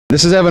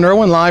This is Evan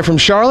Reuben live from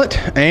Charlotte,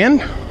 and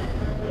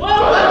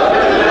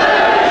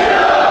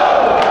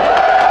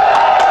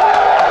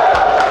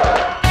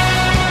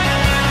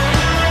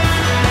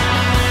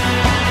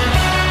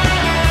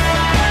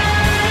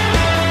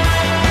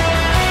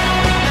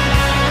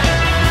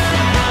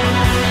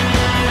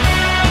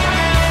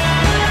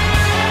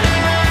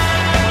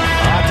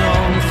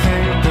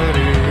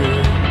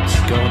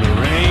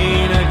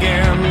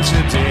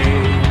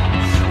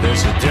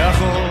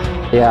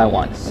yeah, I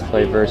won. I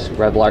played versus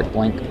Red Lark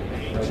Blink.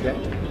 okay.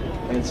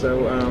 And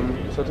so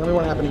tell me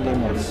what happened in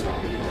game one.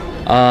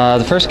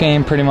 The first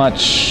game, pretty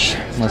much.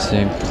 Let's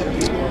see.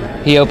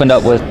 He opened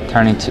up with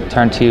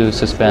turn two,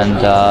 suspend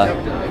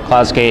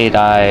Cloudsgate.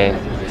 I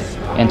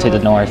into the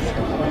north,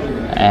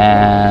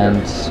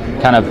 and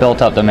kind of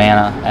built up the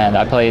mana. And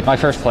I played. My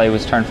first play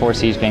was turn 4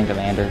 Siege Gang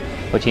Commander,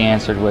 which he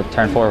answered with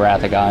turn 4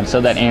 Wrath of God.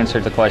 So that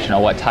answered the question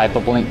of what type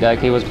of Blink deck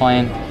he was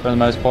playing for the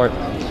most part.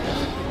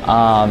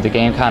 The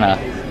game kind of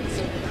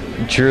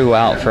drew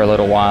out for a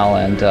little while,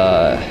 and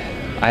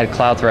I had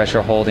Cloud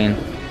Thresher holding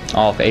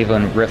off Ava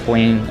and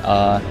Riftwing,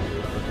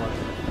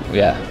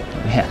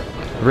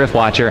 Rift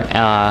Watcher,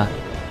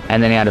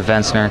 and then he had a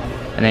Ventsner,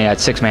 and then he had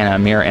 6 mana and a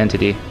Mirror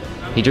Entity.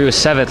 He drew a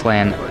 7th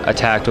land,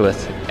 attacked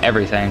with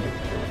everything.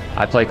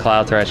 I played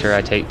Cloud Thresher,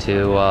 I take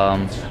 2.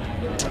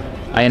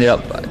 I ended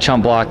up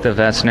chump block the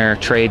Ventsner,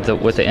 trade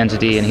with the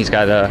Entity, and he's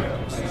got a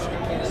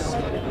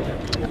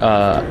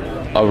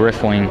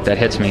Riftwing that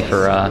hits me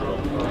for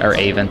or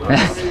Aven.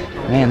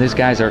 Man, these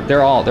guys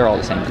they're all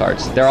the same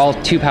cards. They're all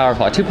 2 power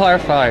flyer. 2 power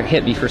flyer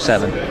hit me for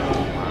 7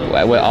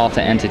 off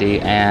the Entity,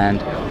 and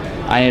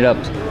I ended up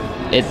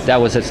that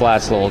was its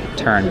last little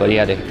turn, but he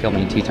had to kill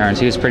me in 2 turns.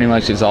 He was pretty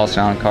much exhausted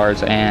on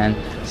cards and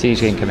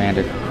Siege Gang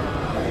Commander.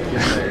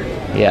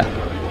 Yeah.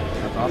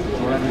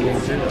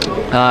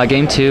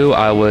 Game 2,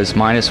 I was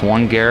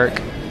 -1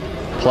 Garrick,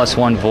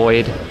 +1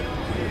 Void,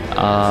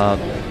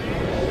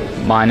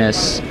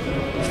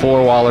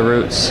 -4 Waller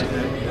Roots,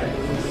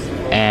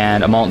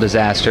 and a Molten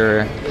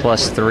Disaster,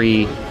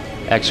 +3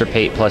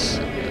 Extirpate,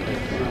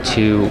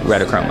 +2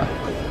 Retachroma.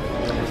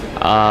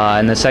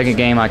 In the second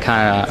game, I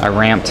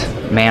ramped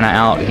mana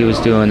out. He was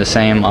doing the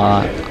same.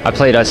 I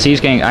played a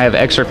Siege Gang. I have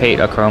Extirpate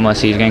a Chroma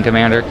Siege Gang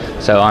Commander,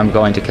 so I'm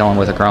going to kill him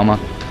with a Chroma.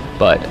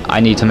 But I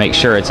need to make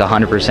sure it's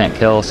 100%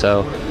 kill,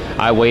 so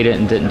I waited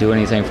and didn't do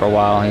anything for a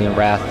while. He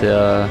wrath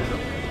the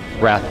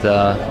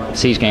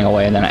Siege Gang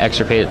away, and then I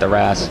Extirpated the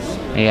Wrath.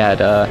 He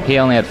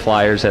only had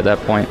flyers at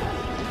that point.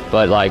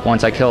 But like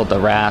once I killed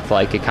the Wrath,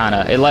 like it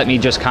let me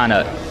just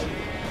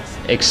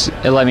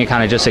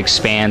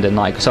expand, and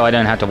like so I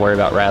didn't have to worry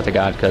about Wrath of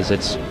God because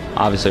it's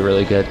obviously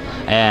really good.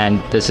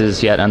 And this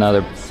is yet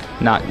another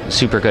not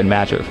super good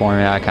matchup for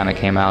me. I kind of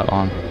came out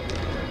on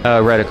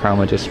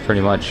Retachroma just pretty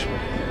much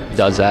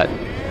does that.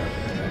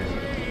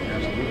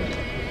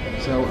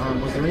 So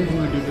was there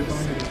anything you did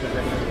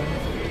differently?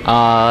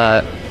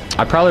 I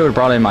probably would have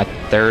brought in my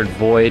 3rd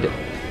Void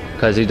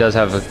because he does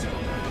have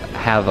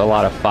a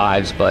lot of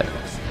 5s, but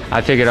I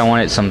figured I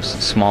wanted some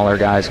smaller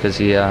guys because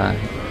he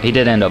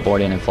did end up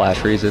boarding in Flash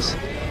Freezes.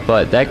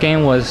 But that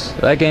game was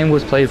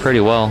played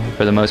pretty well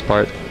for the most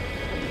part.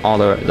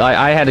 Although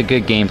I had a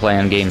good game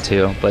plan in game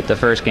 2, but the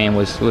first game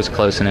was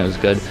close and it was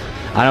good.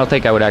 I don't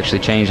think I would actually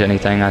change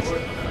anything.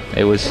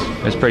 It was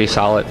pretty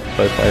solid,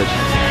 both players.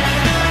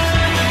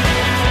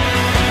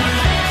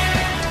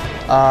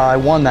 I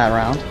won that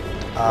round.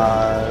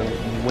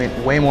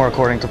 Went way more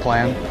according to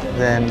plan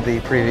than the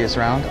previous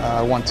round.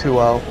 I won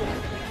 2-0.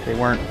 They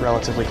weren't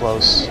relatively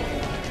close.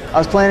 I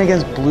was playing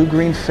against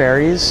blue-green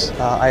fairies.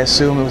 I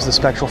assume it was the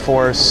Spectral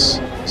Force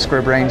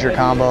Scrib Ranger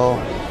combo.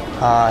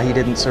 He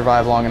didn't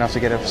survive long enough to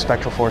get a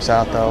Spectral Force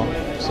out though.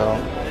 So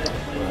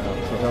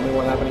tell me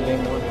what happened in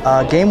game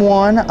 1. Game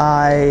 1,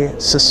 I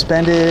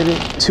suspended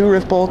 2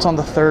 Rift Bolts on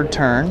the 3rd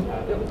turn.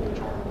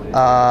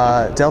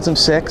 Dealt him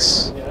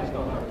 6.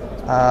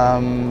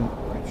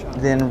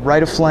 Then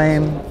Rite of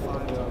Flame,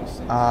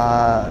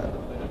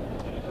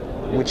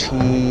 which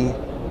he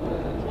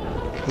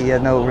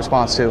had no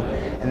response to.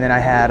 And then I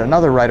had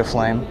another Rite of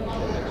Flame,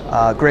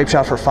 Grape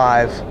Shot for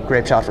 5,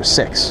 Grape Shot for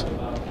 6.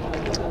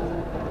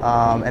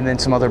 And then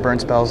some other burn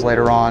spells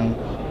later on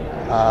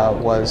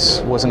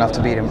was enough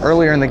to beat him.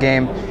 Earlier in the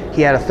game,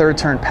 he had a 3rd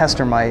turn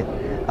Pestermite,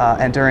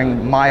 and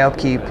during my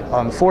upkeep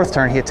on the 4th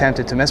turn, he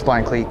attempted to miss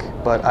Blind Cleek,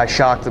 but I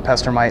shocked the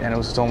Pestermite and it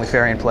was his only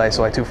fairy in play,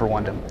 so I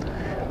 2-for-1'd him.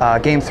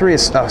 Game 3, a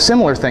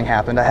similar thing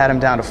happened. I had him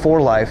down to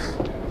 4 life,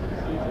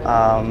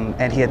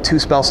 and he had 2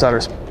 Spell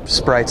Stutter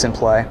sprites in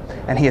play,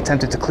 and he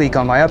attempted to Cleek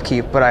on my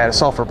upkeep, but I had a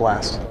Sulfur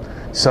Blast.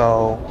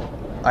 So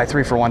I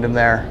 3-for-1'd him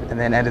there, and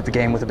then ended the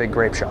game with a big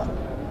Grape Shot.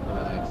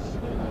 Nice.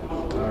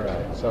 All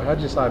right. So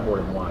how'd you sideboard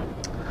and why?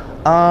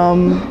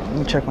 Let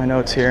me check my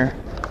notes here.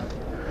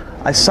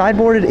 I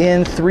sideboarded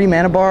in 3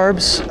 Mana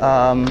Barbs,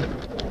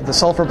 the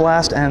Sulfur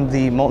Blast, and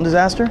the Molten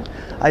Disaster.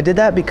 I did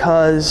that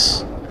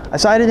because I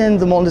sided in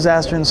the Molten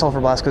Disaster and the Sulfur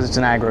Blast because it's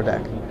an aggro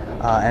deck,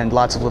 and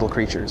lots of little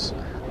creatures.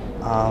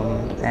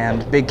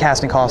 And big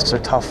casting costs are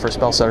tough for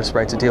Spellstutter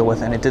Sprite to deal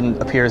with, and it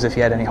didn't appear as if he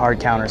had any hard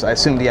counters. I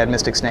assumed he had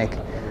Mystic Snake,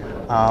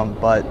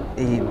 but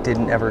he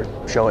didn't ever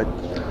show it.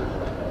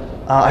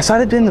 I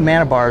sided in the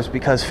mana barbs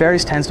because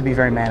fairies tends to be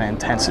very mana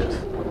intensive.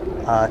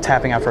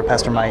 Tapping out for a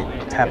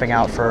Pestermite, tapping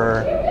out for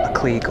a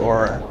Clique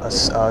or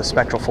a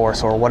Spectral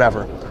Force or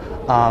whatever.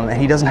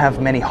 And he doesn't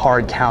have many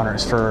hard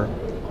counters for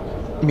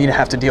me to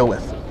have to deal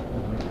with.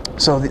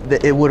 So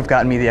it would have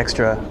gotten me the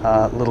extra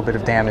little bit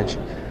of damage.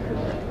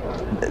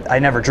 I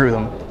never drew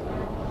them,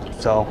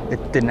 so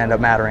it didn't end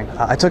up mattering.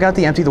 I took out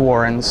the Empty the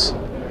Warrens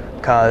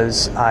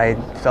because I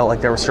felt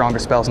like there were stronger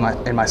spells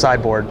in my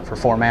sideboard for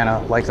 4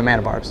 mana, like the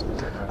Mana Barbs.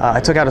 I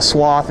took out a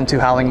Swath and 2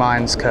 Howling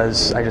Mines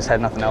because I just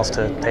had nothing else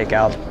to take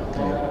out.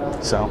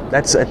 So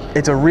it's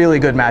a really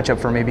good matchup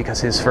for me because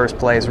his first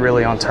play is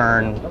really on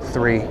turn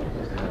 3,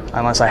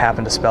 unless I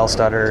happen to spell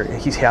stutter.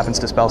 He happens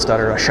to spell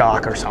stutter a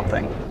Shock or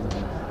something.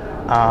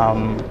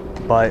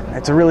 But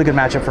it's a really good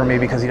matchup for me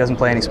because he doesn't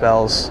play any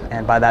spells,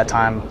 and by that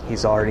time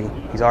he's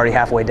already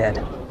halfway dead.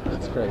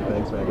 That's great.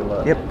 Thanks, man. Good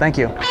luck. Yep. Thank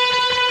you.